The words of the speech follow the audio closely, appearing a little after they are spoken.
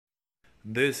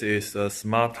This is a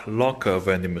smart locker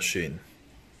vending machine.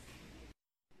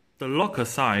 The locker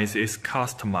size is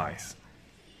customized.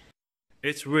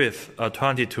 It's with a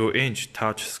 22-inch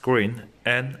touch screen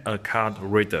and a card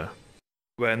reader.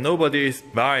 When nobody is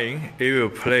buying, it will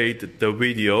play the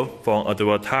video from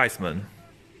advertisement.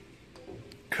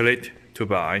 Click to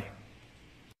buy.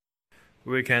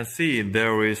 We can see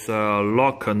there is a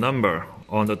locker number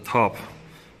on the top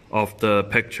of the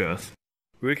pictures.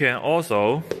 We can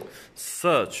also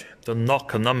search the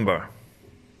locker number.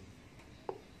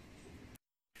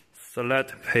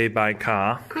 Select Pay by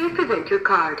Card. Please present your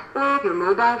card or your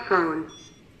mobile phone.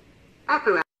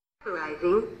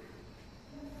 Authorizing.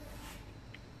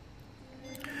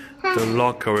 The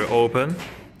locker will open,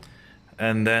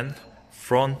 and then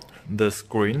from the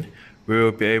screen we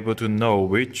will be able to know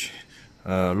which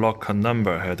locker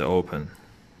number had opened.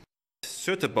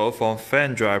 Suitable for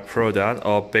fan drive product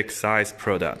or big size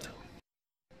product.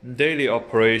 Daily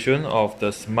operation of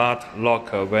the smart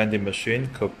locker vending machine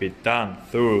could be done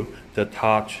through the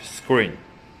touch screen.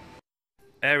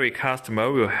 Every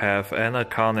customer will have an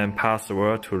account and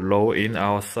password to log in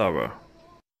our server.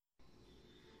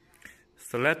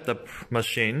 Select the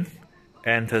machine,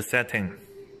 enter setting.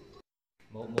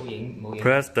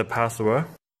 Press the password,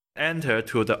 enter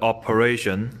to the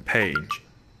operation page.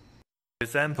 For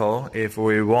example, if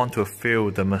we want to fill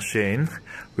the machine,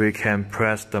 we can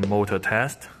press the motor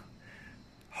test,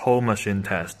 whole machine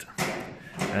test,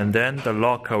 and then the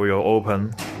locker will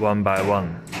open one by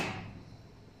one.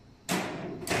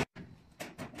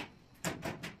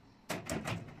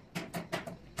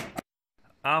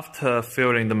 After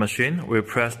filling the machine, we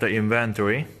press the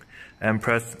inventory and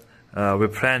press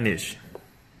replenish.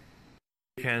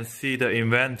 You can see the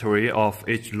inventory of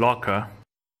each locker.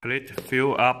 Click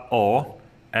Fill Up All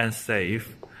and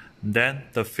save. Then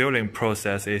the filling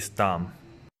process is done.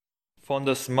 For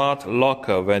the smart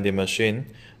locker vending machine,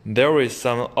 there is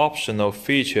some optional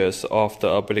features of the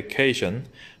application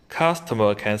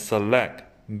customer can select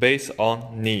based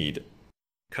on need.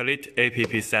 Click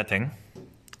App setting.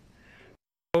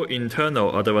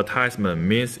 Internal advertisement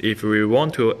means if we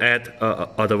want to add an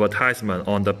advertisement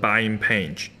on the buying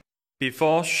page.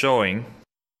 Before showing,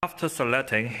 after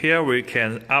selecting, here we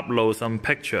can upload some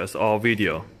pictures or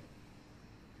video.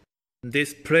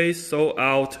 Display sold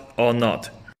out or not.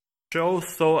 Show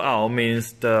sold out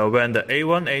means when the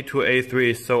A1, A2, A3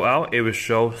 is sold out, it will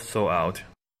show sold out.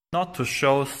 Not to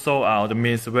show sold out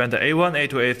means when the A1,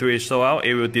 A2, A3 is sold out,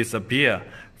 it will disappear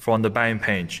from the buying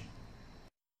page.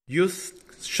 Use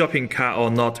shopping cart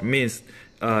or not means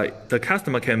the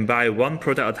customer can buy one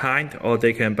product at a time or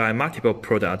they can buy multiple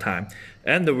products at a time.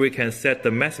 And we can set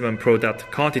the maximum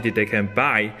product quantity they can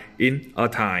buy in a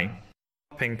time.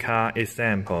 Shopping cart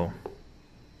example.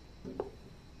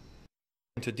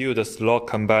 Introduce the slot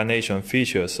combination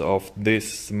features of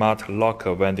this smart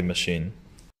locker vending machine.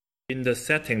 In the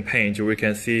setting page, we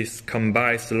can see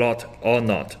combine slot or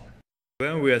not.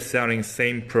 When we are selling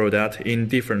same product in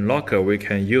different locker, we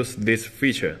can use this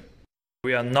feature.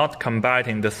 We are not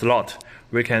combining the slot.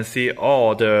 We can see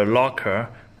all the locker,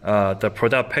 the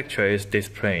product picture is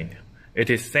displayed.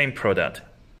 It is same product.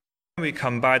 When we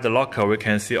combine the locker, we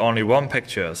can see only one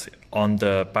picture on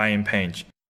the buying page.